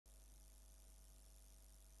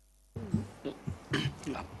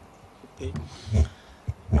Okay.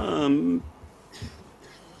 Um,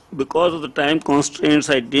 because of the time constraints,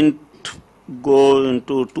 I didn't go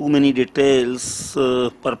into too many details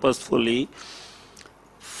purposefully.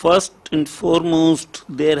 First and foremost,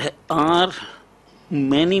 there are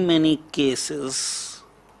many cases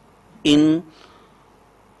in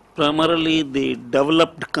primarily the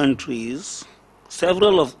developed countries,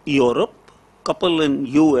 several of Europe, couple in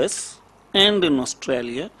US and in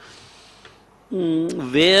Australia,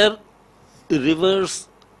 where rivers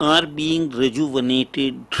are being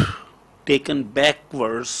rejuvenated, taken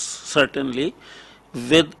backwards certainly,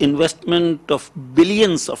 with investment of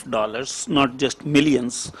billions of dollars, not just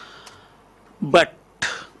millions. But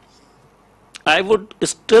I would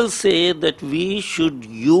still say that we should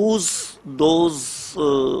use those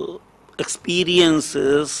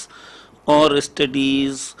experiences or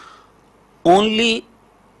studies only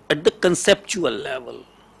at the conceptual level,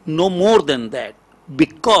 no more than that,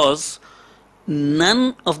 because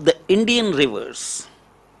none of the Indian rivers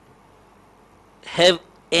have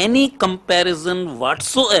any comparison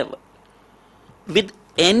whatsoever with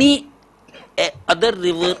any other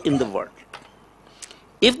river in the world.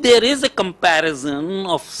 If there is a comparison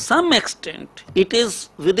of some extent, it is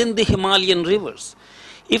within the Himalayan rivers.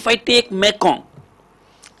 If I take Mekong,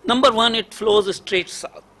 number one, it flows straight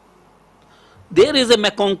south. There is a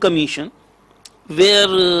Mekong Commission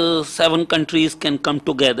where 7 countries can come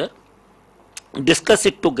together, discuss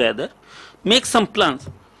it together, make some plans.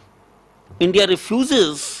 India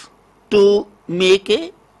refuses to make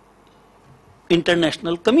a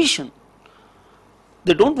international commission.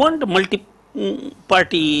 They don't want a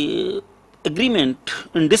multi-party agreement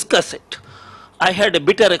and discuss it. I had a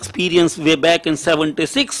bitter experience way back in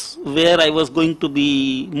 '76 where I was going to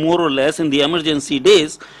be more or less in the emergency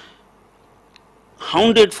days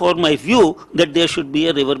hounded for my view that there should be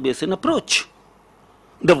a river basin approach.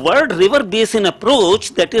 The word river basin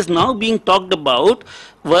approach that is now being talked about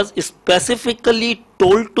was specifically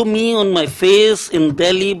told to me on my face in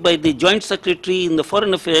Delhi by the Joint Secretary in the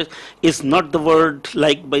Foreign Affairs is not the word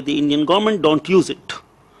liked by the Indian government, don't use it.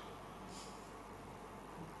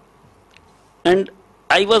 And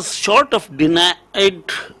I was short of denied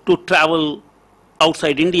to travel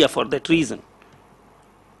outside India for that reason.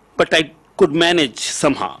 But I could manage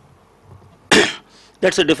somehow.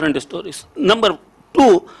 That's a different story. Number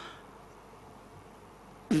 2,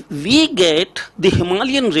 we get the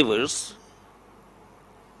Himalayan rivers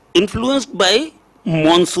influenced by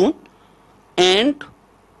monsoon and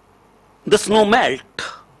the snow melt,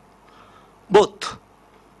 both,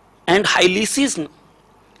 and highly seasonal.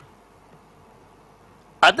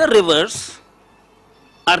 Other rivers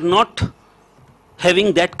are not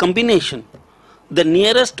having that combination. The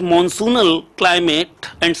nearest monsoonal climate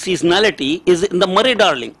and seasonality is in the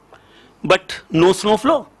Murray-Darling, but no snow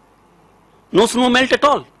flow, no snow melt at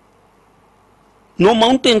all, no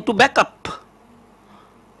mountain to back up.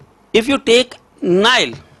 If you take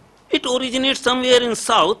Nile, it originates somewhere in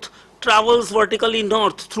south, travels vertically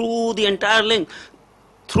north through the entire length,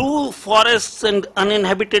 through forests and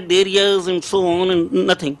uninhabited areas and so on, and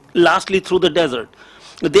nothing, lastly through the desert.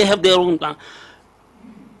 They have their own plan.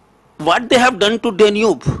 What they have done to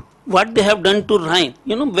Danube, what they have done to Rhine,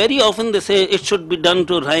 very often they say it should be done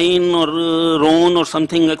to Rhine or Rhone or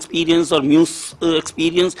something experience or Meuse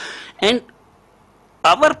experience. And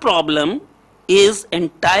our problem is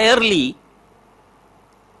entirely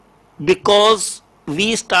because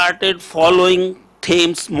we started following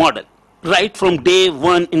Thames model right from day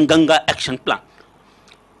one in Ganga action plan.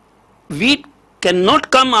 We cannot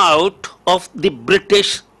come out of the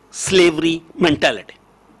British slavery mentality.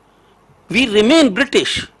 We remain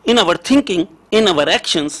British in our thinking, in our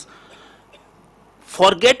actions,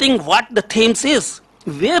 forgetting what the Thames is.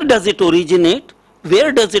 Where does it originate?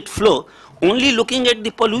 Where does it flow? Only looking at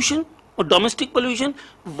the pollution or domestic pollution.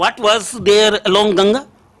 What was there along Ganga?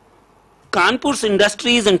 Kanpur's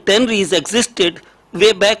industries and tanneries existed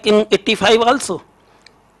way back in '85 also.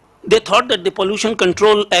 They thought that the Pollution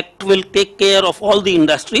Control Act will take care of all the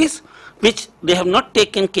industries, which they have not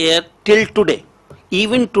taken care till today.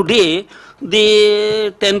 Even today,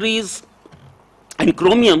 the tanneries and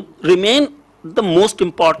chromium remain the most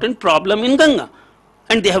important problem in Ganga,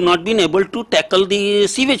 and they have not been able to tackle the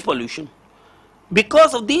sewage pollution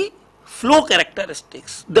because of the flow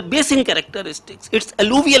characteristics, the basin characteristics, its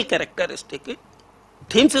alluvial characteristic.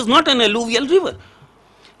 Thames is not an alluvial river.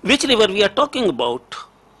 Which river we are talking about?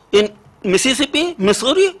 In Mississippi,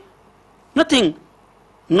 Missouri? Nothing,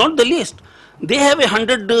 not the least. They have a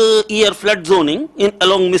 100-year flood zoning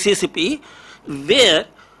along Mississippi, where,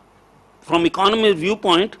 from economic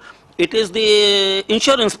viewpoint, it is the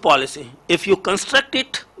insurance policy. If you construct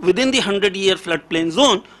it within the 100-year floodplain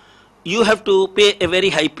zone, you have to pay a very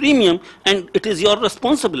high premium and it is your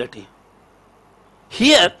responsibility.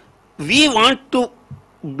 Here, we want to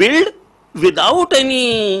build without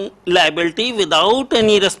any liability, without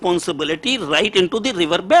any responsibility, right into the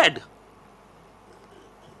river bed.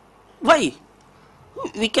 Why?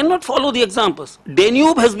 We cannot follow the examples.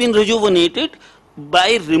 Danube has been rejuvenated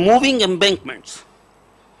by removing embankments.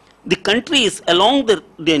 The countries along the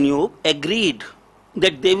Danube agreed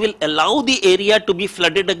that they will allow the area to be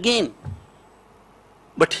flooded again.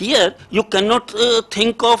 But here you cannot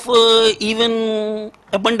think of even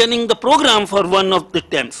abandoning the program for one of the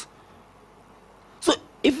Thames. So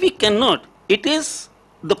if we cannot, it is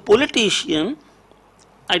the politician,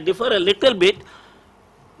 I differ a little bit.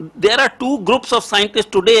 There are two groups of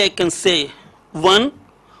scientists today, I can say. One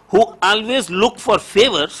who always look for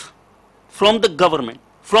favors from the government,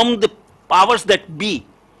 from the powers that be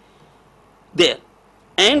there.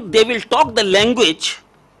 And they will talk the language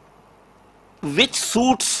which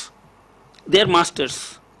suits their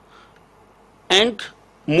masters. And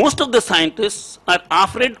most of the scientists are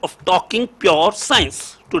afraid of talking pure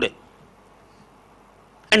science today.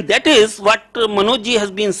 And that is what Manoj ji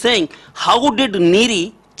has been saying. How did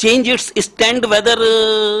Niri change its stand whether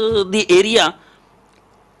the area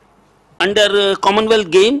under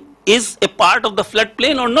Commonwealth game is a part of the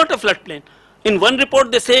floodplain or not a floodplain? In one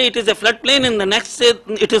report they say it is a floodplain, in the next say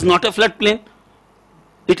it is not a floodplain.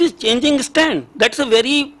 It is changing stand. That's a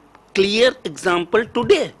very clear example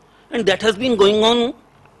today, and that has been going on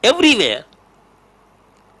everywhere.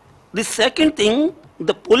 The second thing,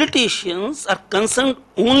 the politicians are concerned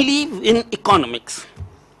only in economics.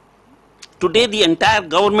 Today the entire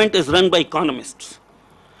government is run by economists.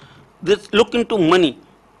 They look into money,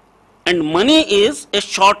 and money is a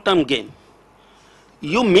short-term game.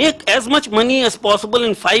 You make as much money as possible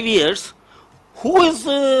in 5 years. Who is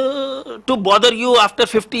to bother you after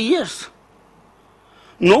 50 years?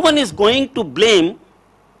 No one is going to blame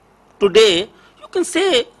today. You can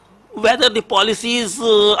say whether the policies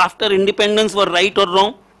after independence were right or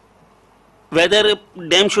wrong, whether a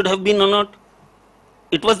dam should have been or not.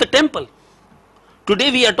 It was the temple. Today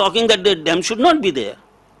we are talking that the dam should not be there.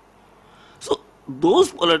 So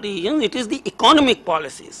those politicians, it is the economic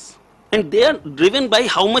policies, and they are driven by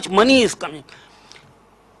how much money is coming.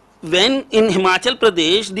 When in Himachal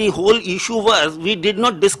Pradesh the whole issue was, we did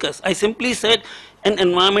not discuss. I simply said an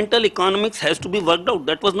environmental economics has to be worked out.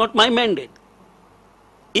 That was not my mandate.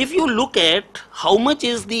 If you look at how much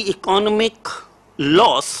is the economic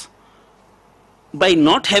loss by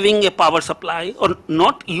not having a power supply or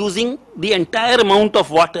not using the entire amount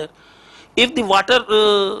of water, if the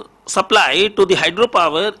water supply to the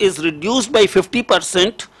hydropower is reduced by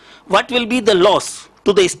 50%, what will be the loss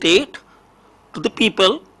to the state, to the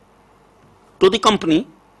people, to the company,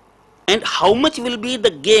 and how much will be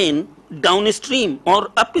the gain downstream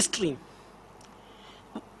or upstream?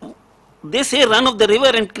 They say run of the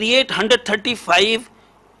river and create 135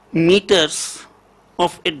 meters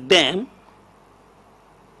of a dam.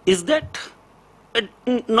 Is that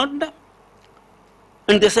not dam?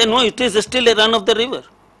 And they say no, it is still a run of the river.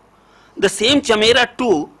 The same Chamera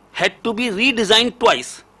 2 had to be redesigned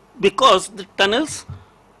twice because the tunnels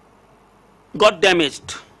got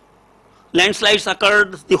damaged. Landslides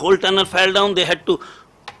occurred, the whole tunnel fell down, they had to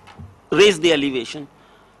raise the elevation.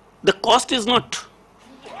 The cost is not.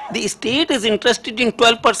 The state is interested in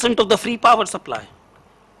 12% of the free power supply.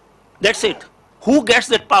 That's it. Who gets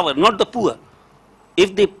that power? Not the poor.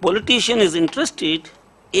 If the politician is interested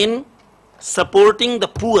in supporting the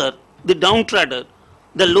poor, the downtrodden,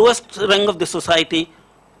 the lowest rung of the society,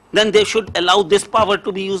 then they should allow this power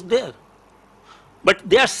to be used there. But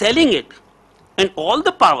they are selling it, and all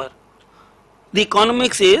the power. The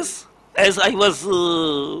economics is, as I was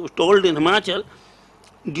told in Himachal,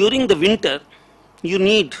 during the winter you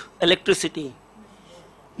need electricity,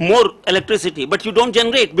 more electricity, but you don't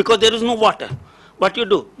generate because there is no water. What you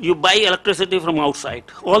do? You buy electricity from outside,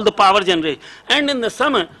 all the power generate. And in the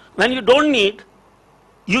summer, when you don't need,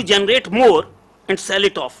 you generate more and sell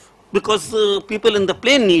it off because people in the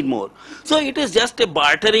plain need more. So it is just a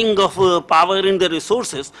bartering of power in the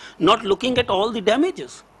resources, not looking at all the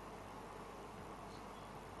damages.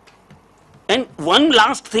 And one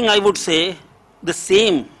last thing I would say, the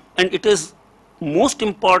same, and it is most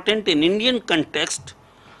important in Indian context,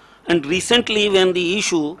 and recently when the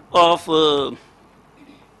issue of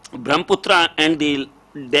Brahmaputra and the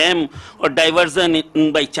dam or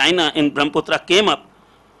diversion by China in Brahmaputra came up,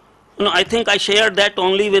 I think I shared that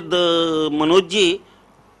only with Manoj ji,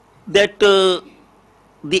 that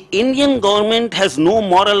the Indian government has no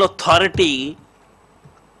moral authority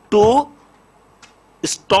to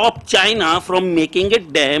stop China from making a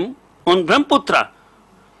dam on Brahmaputra.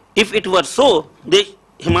 If it were so,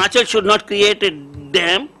 Himachal should not create a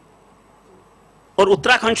dam, or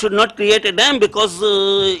Uttarakhand should not create a dam, because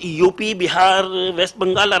UP, Bihar, West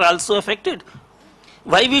Bengal are also affected.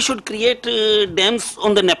 Why we should create dams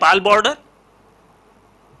on the Nepal border?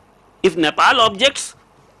 If Nepal objects,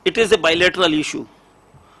 it is a bilateral issue.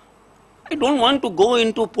 I don't want to go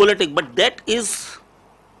into politics, but that is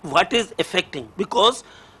what is affecting, because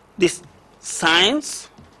this science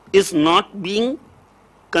is not being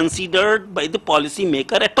considered by the policy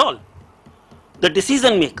maker at all. The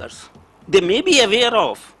decision makers, they may be aware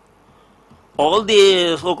of, all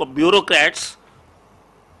the so-called bureaucrats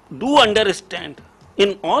do understand.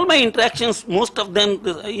 In all my interactions, most of them,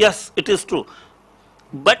 yes, it is true.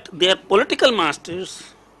 But their political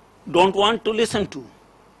masters don't want to listen to.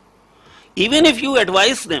 Even if you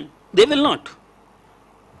advise them, they will not.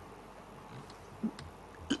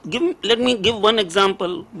 Let me give one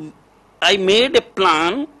example. I made a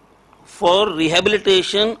plan for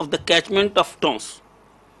rehabilitation of the catchment of Tons.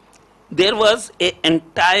 There was an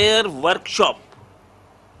entire workshop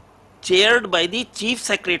chaired by the Chief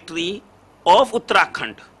Secretary of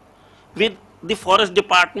Uttarakhand, with the Forest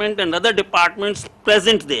Department and other departments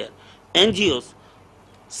present there, NGOs,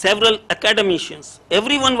 several academicians,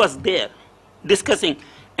 everyone was there discussing,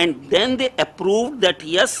 and then they approved that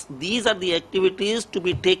yes, these are the activities to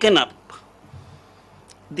be taken up.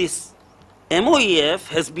 This MOEF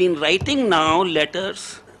has been writing now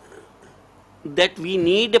letters that we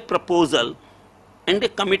need a proposal and a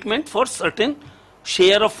commitment for certain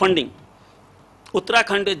share of funding.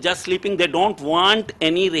 Uttarakhand is just sleeping. They don't want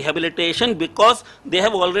any rehabilitation because they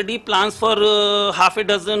have already plans for half a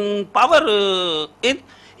dozen power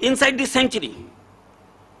inside this century.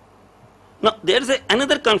 Now, there is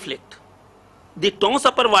another conflict. The Tons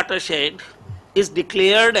Upper Watershed is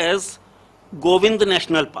declared as Govind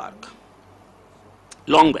National Park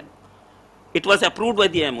long back. It was approved by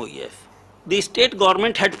the MOEF. The state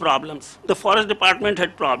government had problems. The forest department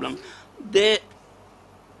had problems. They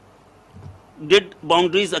did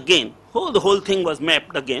boundaries again. The whole thing was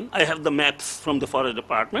mapped again. I have the maps from the forest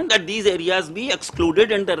department that these areas be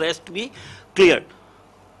excluded and the rest be cleared.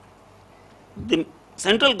 The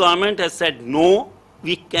central government has said no,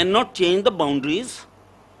 we cannot change the boundaries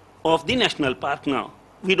of the national park now.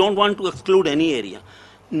 We don't want to exclude any area.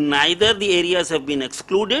 Neither the areas have been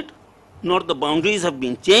excluded, nor the boundaries have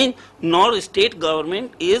been changed, nor the state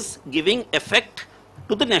government is giving effect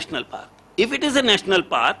to the national park. If it is a national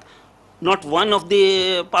park, not one of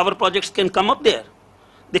the power projects can come up there.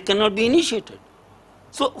 They cannot be initiated.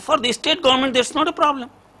 So for the state government, there's not a problem.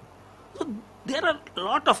 So there are a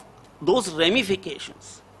lot of those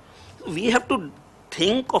ramifications. We have to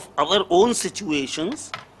think of our own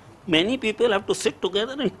situations. Many people have to sit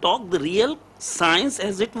together and talk the real science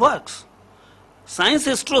as it works. Science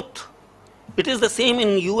is truth. It is the same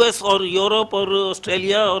in US or Europe or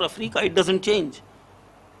Australia or Africa. It doesn't change.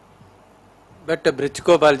 But Brij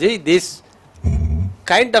Gopal ji, this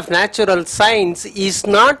kind of natural science is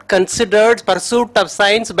not considered pursuit of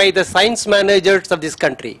science by the science managers of this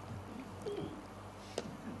country.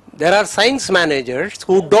 There are science managers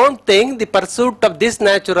who don't think the pursuit of this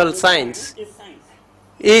natural science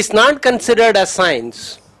is not considered as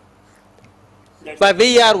science. But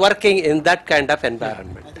we are working in that kind of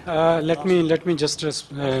environment. Let me just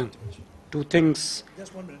two things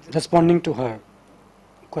responding to her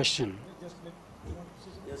question.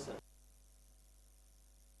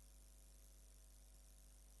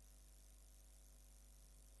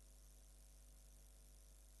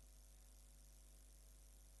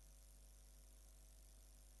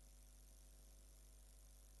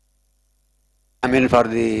 I mean, for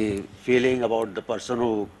the feeling about the person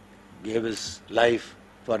who gave his life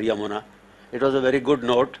for Yamuna. It was a very good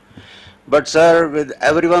note. But sir, with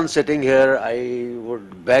everyone sitting here, I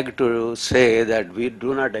would beg to say that we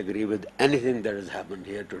do not agree with anything that has happened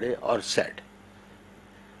here today or said.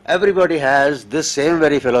 Everybody has this same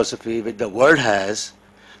very philosophy which the world has,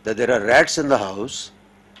 that there are rats in the house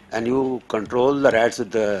and you control the rats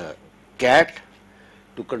with the cat.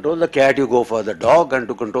 To control the cat, you go for the dog, and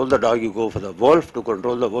to control the dog, you go for the wolf. To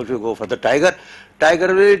control the wolf, you go for the tiger.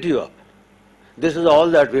 Tiger will eat you up. This is all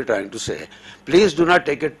that we are trying to say. Please do not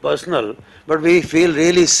take it personal, but we feel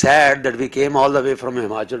really sad that we came all the way from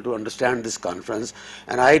Himachal to understand this conference,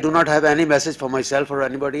 and I do not have any message for myself or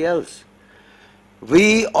anybody else.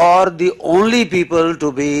 We are the only people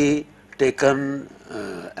to be taken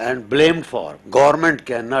and blamed for. Government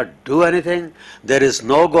cannot do anything. There is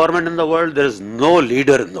no government in the world. There is no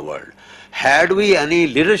leader in the world. Had we any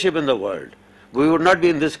leadership in the world, we would not be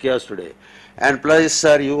in this chaos today. And plus,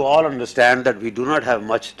 sir, you all understand that we do not have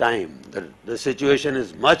much time. The situation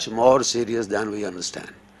is much more serious than we understand.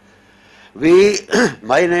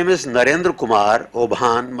 My name is Narendra Kumar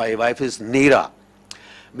Abhiyaan. My wife is Neera.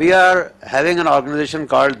 We are having an organization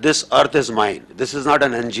called This Earth is Mine. This is not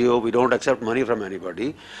an NGO. We don't accept money from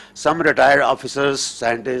anybody. Some retired officers,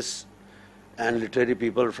 scientists, and literary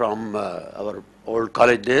people from our old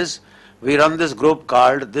college days, we run this group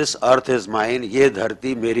called This Earth is Mine, Ye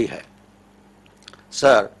Dharti Meri Hai.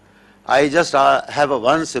 Sir, I just have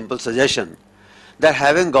one simple suggestion, that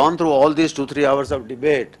having gone through all these 2-3 hours of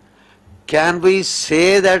debate, can we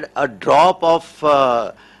say that a drop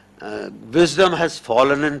of wisdom has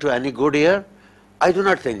fallen into any good ear? I do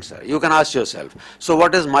not think so. You can ask yourself. So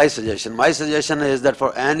what is my suggestion? My suggestion is that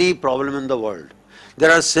for any problem in the world,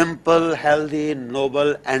 there are simple, healthy,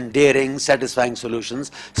 noble, and daring, satisfying solutions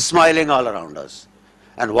smiling all around us.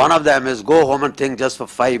 And one of them is go home and think just for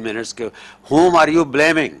 5 minutes, whom are you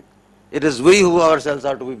blaming? It is we who ourselves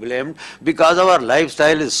are to be blamed because our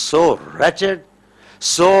lifestyle is so wretched,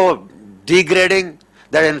 so degrading,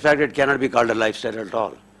 that in fact it cannot be called a lifestyle at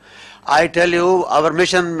all. I tell you, our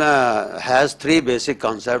mission has 3 basic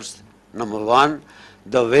concepts. Number 1,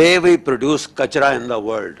 the way we produce kachra in the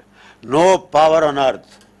world. No power on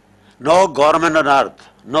earth, no government on earth,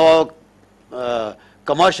 no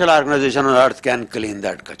commercial organization on earth can clean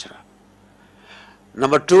that kachra.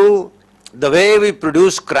 Number 2, the way we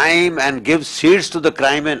produce crime and give seeds to the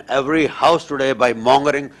crime in every house today by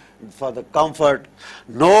mongering for the comfort.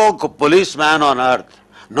 No policeman on earth,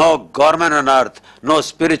 no government on earth, no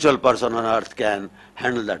spiritual person on earth can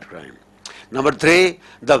handle that crime. Number 3,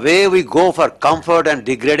 the way we go for comfort and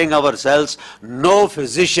degrading ourselves, no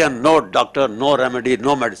physician, no doctor, no remedy,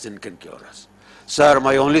 no medicine can cure us. Sir,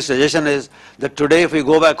 my only suggestion is that today if we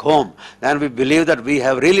go back home and we believe that we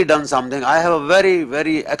have really done something, I have a very,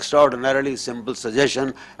 very extraordinarily simple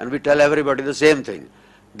suggestion, and we tell everybody the same thing,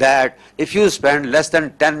 that if you spend less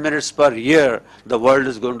than 10 minutes per year, the world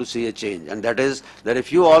is going to see a change. And that is that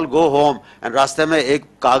if you all go home and रास्ते में एक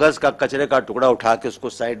कागज का कचरे का टुकड़ा उठा के उसको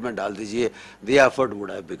साइड में डाल दीजिए, the effort would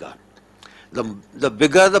have begun. The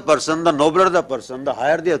bigger the person, the nobler the person, the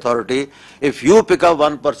higher the authority. If you pick up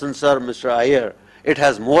one person, sir, Mr. Iyer, it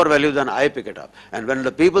has more value than I pick it up. And when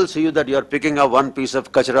the people see you that you are picking up one piece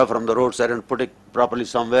of kachra from the roadside and put it properly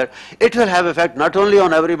somewhere, it will have effect not only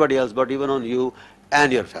on everybody else, but even on you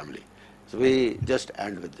and your family. So we just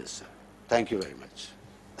end with this, sir. Thank you very much.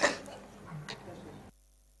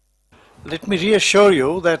 Let me reassure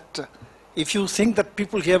you that if you think that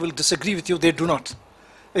people here will disagree with you, they do not.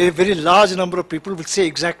 A very large number of people will say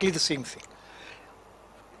exactly the same thing.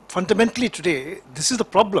 Fundamentally today, this is the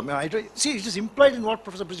problem. See, it is implied in what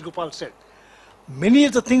Professor Brij Gopal said. Many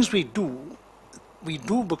of the things we do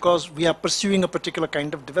because we are pursuing a particular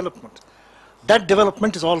kind of development. That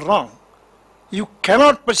development is all wrong. You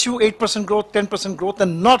cannot pursue 8% growth, 10% growth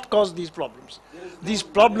and not cause these problems. These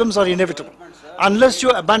problems are inevitable. Unless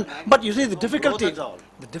you abandon, but you see the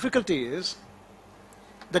difficulty is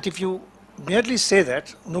that if you merely say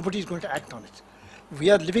that, nobody is going to act on it. We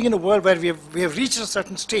are living in a world where we have reached a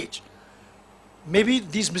certain stage. Maybe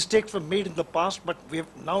these mistakes were made in the past, but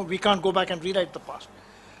now we can't go back and rewrite the past.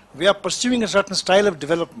 We are pursuing a certain style of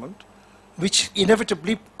development which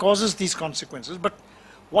inevitably causes these consequences. But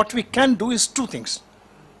what we can do is 2 things.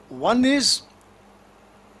 One is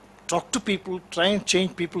talk to people, try and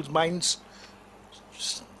change people's minds,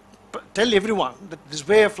 tell everyone that this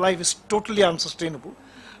way of life is totally unsustainable.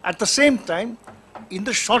 At the same time, in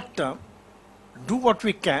the short term, do what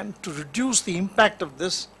we can to reduce the impact of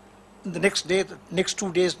this in the next day, the next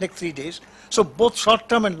 2 days, next 3 days. So both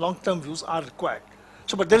short-term and long-term views are required.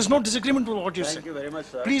 So, but there is no disagreement with what you said. Thank you very much,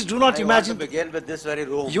 sir. Please do not imagine. I want to begin with this very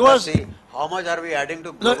room. See, how much are we adding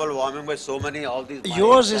to global warming by so many all these?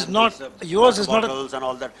 Yours is not. Yours is not. And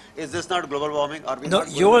all that. Is this not global warming? Are we no,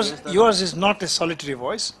 not yours is not a solitary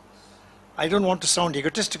voice. I don't want to sound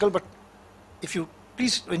egotistical, but if you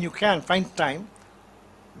please, when you can find time,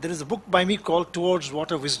 there is a book by me called Towards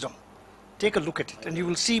Water Wisdom. Take a look at it, and you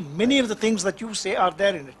will see many of the things that you say are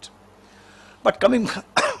there in it. But coming.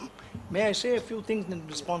 May I say a few things in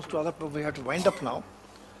response to other people? We have to wind up now.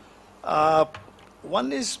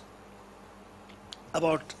 One is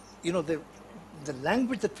about, the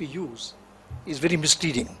language that we use is very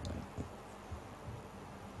misleading.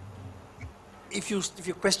 If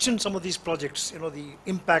you question some of these projects, the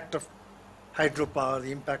impact of hydropower,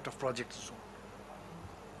 the impact of projects,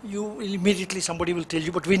 so immediately somebody will tell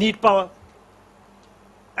you, but we need power.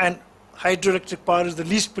 and hydroelectric power is the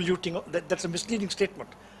least polluting. That's a misleading statement.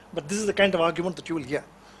 But this is the kind of argument that you will hear.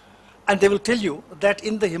 And they will tell you that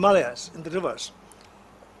in the Himalayas, in the rivers,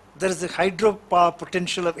 there is a hydropower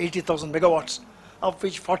potential of 80,000 megawatts, of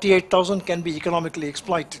which 48,000 can be economically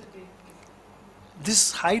exploited.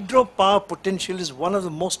 This hydropower potential is one of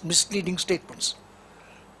the most misleading statements.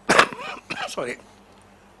 Sorry.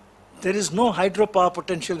 There is no hydropower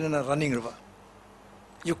potential in a running river.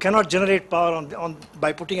 You cannot generate power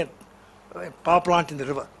by putting a power plant in the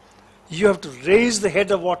river. You have to raise the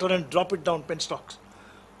head of water and drop it down penstocks,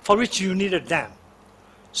 for which you need a dam.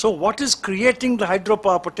 So what is creating the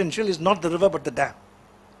hydropower potential is not the river but the dam.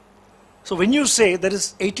 So when you say there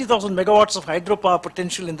is 80,000 megawatts of hydropower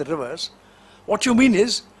potential in the rivers, what you mean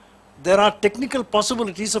is there are technical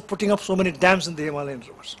possibilities of putting up so many dams in the Himalayan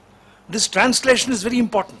rivers. This translation is very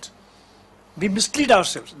important. We mislead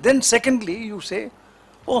ourselves. Then secondly, you say,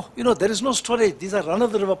 oh, there is no storage. These are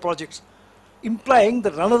run-of-the-river projects, implying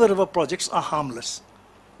that run-of-the-river projects are harmless.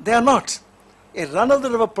 They are not. A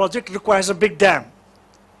run-of-the-river project requires a big dam.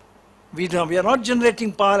 We are not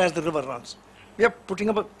generating power as the river runs. We are putting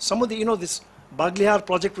up some of the, this Baglihar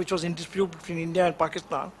project, which was in dispute between India and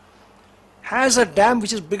Pakistan, has a dam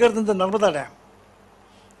which is bigger than the Narmada Dam.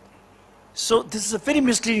 So this is a very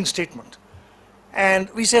misleading statement. And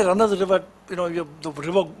we say run of the river, the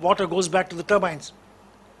river water goes back to the turbines.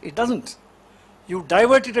 It doesn't. You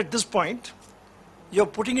divert it at this point, you're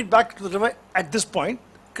putting it back to the river at this point,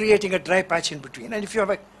 creating a dry patch in between. And if you have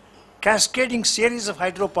a cascading series of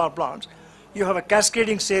hydropower plants, you have a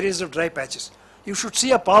cascading series of dry patches. You should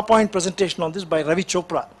see a PowerPoint presentation on this by Ravi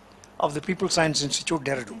Chopra of the People Science Institute,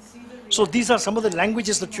 Dehradun. So these are some of the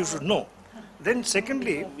languages that you should know. Then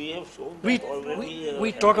secondly,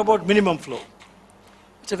 we talk about minimum flow.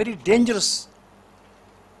 It's a very dangerous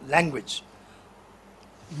language.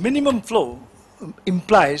 Minimum flow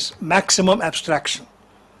implies maximum abstraction.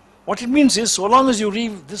 What it means is, so long as you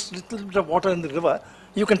leave this little bit of water in the river,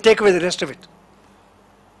 you can take away the rest of it.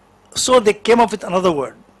 So they came up with another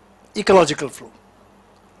word, ecological flow.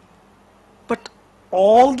 But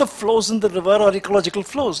all the flows in the river are ecological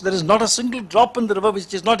flows. There is not a single drop in the river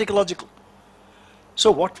which is not ecological.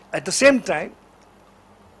 So at the same time,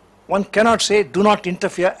 one cannot say do not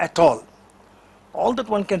interfere at all. All that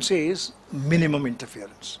one can say is minimum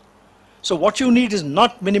interference. So what you need is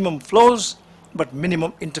not minimum flows, but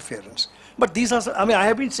minimum interference. But these are, I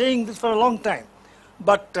have been saying this for a long time,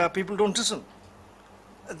 but people don't listen.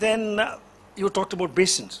 Then you talked about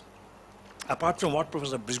basins. Apart from what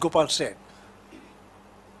Professor Brij Gopal said,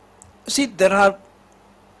 see, there are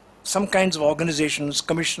some kinds of organizations,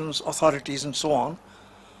 commissions, authorities, and so on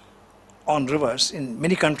rivers in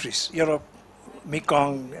many countries, Europe,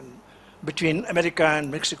 Mekong, and between America and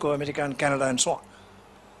Mexico, America and Canada, and so on.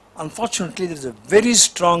 Unfortunately, there is a very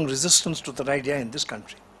strong resistance to that idea in this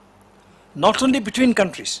country. Not only between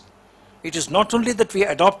countries. It is not only that we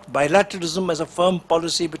adopt bilateralism as a firm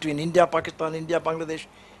policy between India, Pakistan, India, Bangladesh,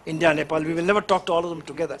 India, Nepal. We will never talk to all of them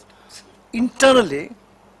together. Internally,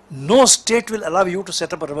 no state will allow you to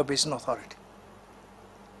set up a river basin authority.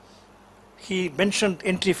 He mentioned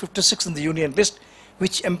entry 56 in the union list,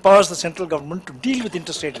 which empowers the central government to deal with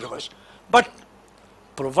interstate rivers. But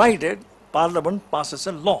provided Parliament passes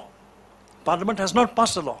a law. Parliament has not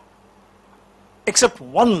passed a law, except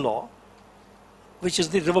one law, which is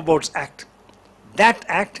the River Boards Act. That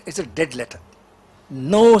act is a dead letter.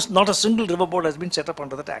 No, not a single river board has been set up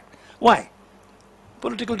under that act. Why?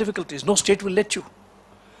 Political difficulties. No state will let you.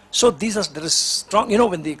 So there is strong,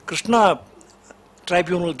 when the Krishna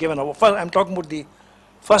tribunal gave an award, I'm talking about the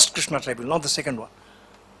first Krishna tribunal, not the second one.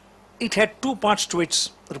 It had two parts to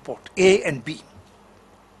its report, A and B.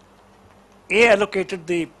 A allocated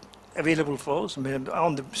the available flows on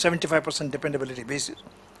the 75% dependability basis.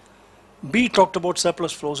 B talked about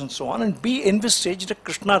surplus flows and so on, and B envisaged a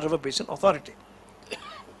Krishna River Basin Authority.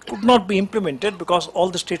 Could not be implemented because all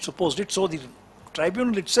the states opposed it, so the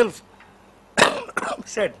tribunal itself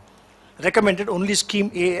recommended only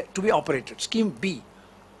scheme A to be operated. Scheme B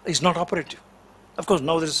is not operative. Of course,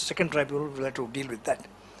 now there is a second tribunal will have to deal with that.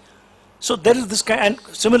 So there is this kind,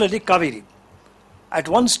 and similarly Kaveri. At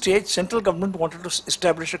one stage, central government wanted to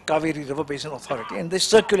establish a Kaveri River Basin Authority, and they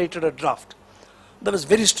circulated a draft. There was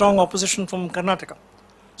very strong opposition from Karnataka.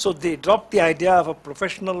 So they dropped the idea of a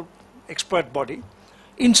professional expert body.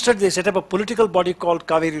 Instead, they set up a political body called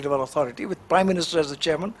Kaveri River Authority with Prime Minister as the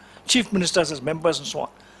chairman, Chief Ministers as members and so on,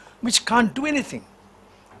 which can't do anything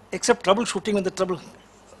except troubleshooting when the trouble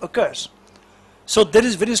occurs. So there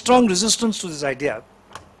is very strong resistance to this idea.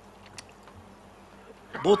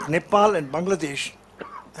 Both Nepal and Bangladesh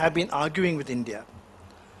have been arguing with India.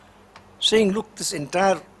 saying, look, this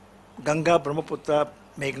entire Ganga, Brahmaputra,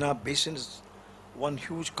 Meghna basin is one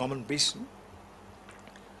huge common basin,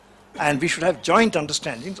 and we should have joint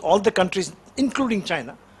understandings. All the countries, including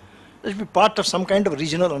China, should be part of some kind of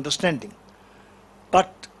regional understanding.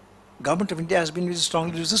 But government of India has been really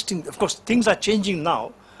strongly resisting. Of course, things are changing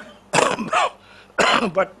now,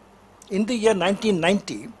 but in the year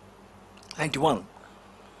 1991,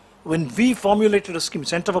 when we formulated a scheme,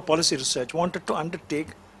 Center for Policy Research wanted to undertake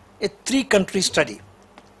a 3-country study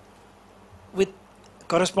with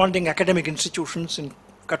corresponding academic institutions in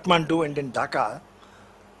Kathmandu and in Dhaka.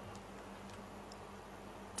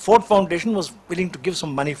 Ford Foundation was willing to give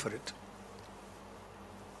some money for it.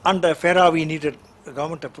 Under FERA, we needed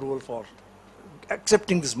government approval for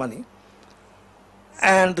accepting this money,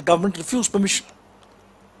 and the government refused permission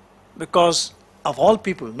because of all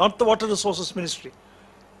people, not the Water Resources Ministry,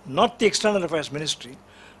 not the External Affairs Ministry,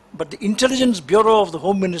 but the Intelligence Bureau of the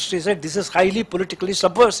Home Ministry said this is highly politically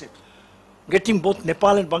subversive, getting both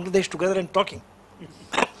Nepal and Bangladesh together and talking.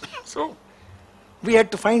 So we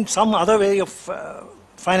had to find some other way of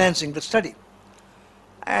financing the study.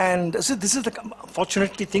 And so this is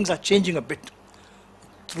fortunately things are changing a bit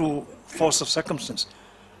through force of circumstance.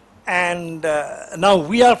 And now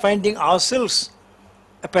we are finding ourselves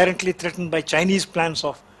apparently threatened by Chinese plans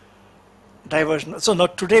of diversion. So now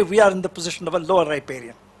today we are in the position of a lower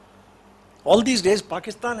riparian. All these days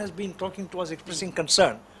Pakistan has been talking to us, expressing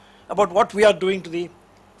concern about what we are doing to the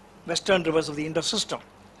western rivers of the Indus system.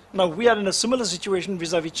 Now we are in a similar situation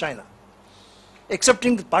vis-a-vis China.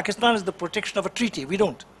 Accepting that Pakistan is the protection of a treaty. We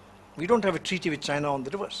don't. We don't have a treaty with China on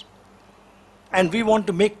the rivers. And we want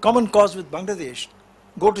to make common cause with Bangladesh,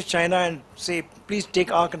 go to China and say, please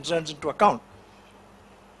take our concerns into account.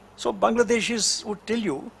 So Bangladeshis would tell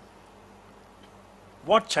you,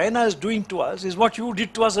 what China is doing to us is what you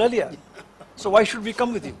did to us earlier. So why should we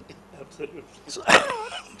come with you? Absolutely. So,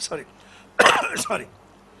 sorry. Sorry.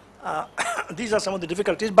 These are some of the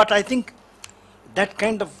difficulties, but I think that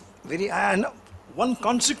kind of and one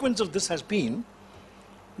consequence of this has been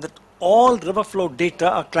that all river flow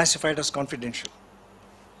data are classified as confidential.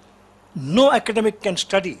 No academic can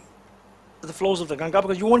study the flows of the Ganga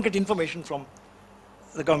because you won't get information from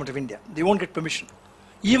the government of India. They won't get permission.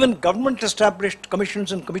 Even government established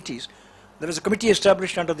commissions and committees. There was a committee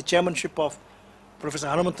established under the chairmanship of Professor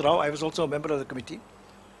Hanumant Rao. I was also a member of the committee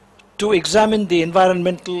to examine the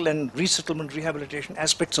environmental and resettlement rehabilitation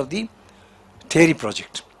aspects of the theory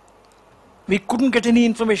project. We couldn't get any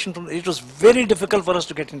information from it. Was very difficult for us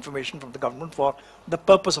to get information from the government for the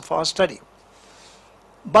purpose of our study.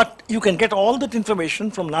 But you can get all that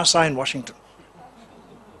information from NASA in Washington.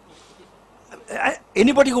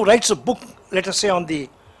 Anybody who writes a book, let us say on the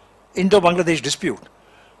Indo-Bangladesh dispute,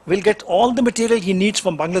 will get all the material he needs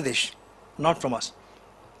from Bangladesh, not from us.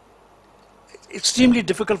 It's extremely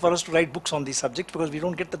difficult for us to write books on these subjects because we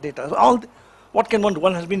don't get the data. What can one do?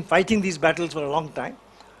 One has been fighting these battles for a long time.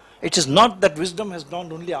 It is not that wisdom has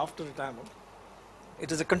dawned only after retirement.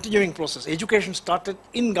 It is a continuing process. Education started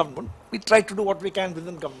in government. We try to do what we can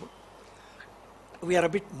within government. We are a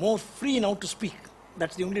bit more free now to speak.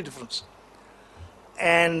 That's the only difference.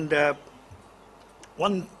 And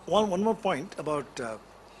one more point about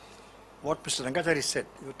what Mr. Rangachari said.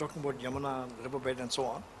 You were talking about Yamuna, riverbed and so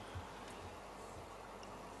on.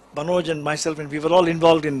 Manoj and myself, and we were all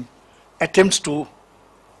involved in attempts to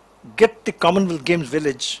get the Commonwealth Games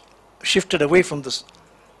village shifted away from this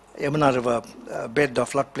Yamuna river bed or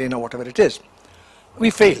floodplain or whatever it is. We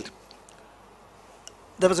failed.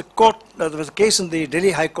 There was a case in the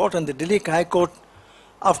Delhi High Court, and the Delhi High Court,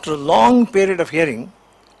 after a long period of hearing,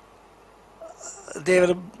 they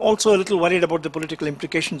were also a little worried about the political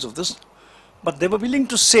implications of this, but they were willing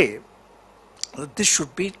to say that this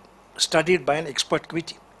should be studied by an expert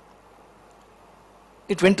committee.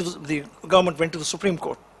 It went to the government went to the Supreme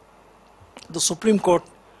Court. The Supreme Court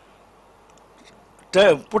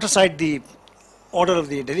put aside the order of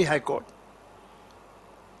the Delhi High Court.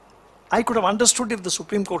 I could have understood if the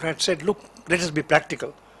Supreme Court had said, look, let us be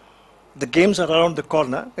practical. The games are around the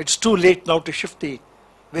corner. It's too late now to shift the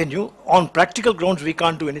venue. On practical grounds, we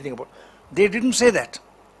can't do anything about it. They didn't say that.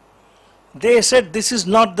 They said this is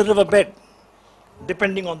not the riverbed,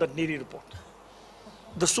 depending on that Neary report.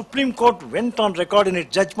 The Supreme Court went on record in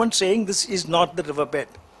its judgment saying this is not the riverbed.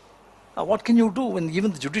 Now, what can you do when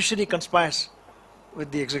even the judiciary conspires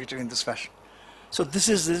with the executive in this fashion? So this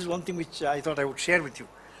is one thing which I thought I would share with you.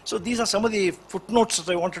 So these are some of the footnotes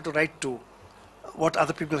that I wanted to write to what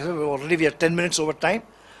other people have. Already we are 10 minutes over time.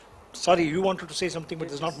 Sorry, you wanted to say something, but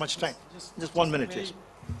there's not much time. Just 1 minute, yes.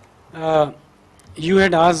 You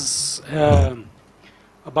had asked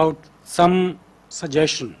about some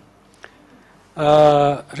suggestion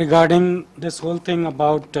regarding this whole thing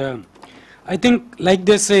about, I think like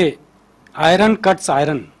they say, iron cuts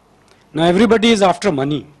iron. Now everybody is after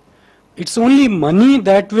money. It's only money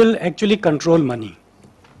that will actually control money.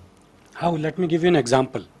 How? Let me give you an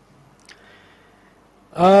example.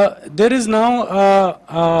 There is now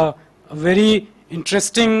a very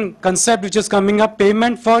interesting concept which is coming up,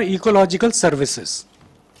 payment for ecological services.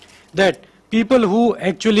 That people who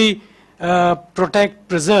actually protect,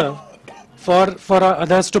 preserve for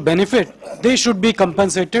others to benefit, they should be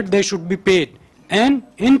compensated, they should be paid, and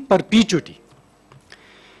in perpetuity.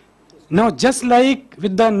 Now, just like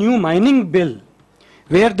with the new mining bill,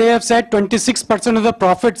 where they have said 26% of the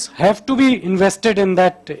profits have to be invested in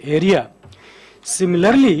that area.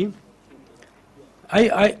 Similarly,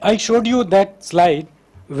 I showed you that slide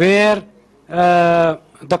where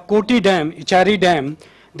the Koti Dam, Ichari Dam,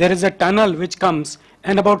 there is a tunnel which comes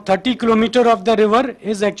and about 30 kilometers of the river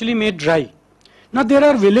is actually made dry. Now there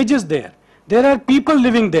are villages there, there are people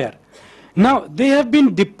living there. Now they have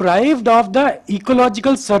been deprived of the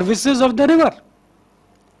ecological services of the river.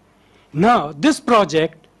 Now this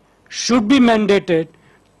project should be mandated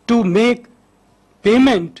to make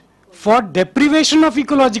payment for deprivation of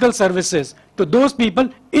ecological services to those people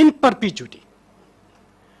in perpetuity.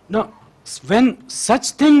 Now when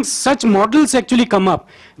such things, such models actually come up,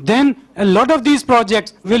 then a lot of these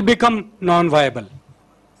projects will become non-viable.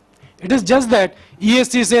 It is just that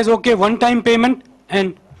ESC says, okay, one-time payment,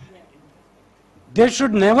 and there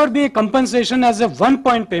should never be a compensation as a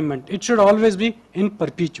one-point payment. It should always be in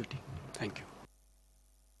perpetuity. Thank you.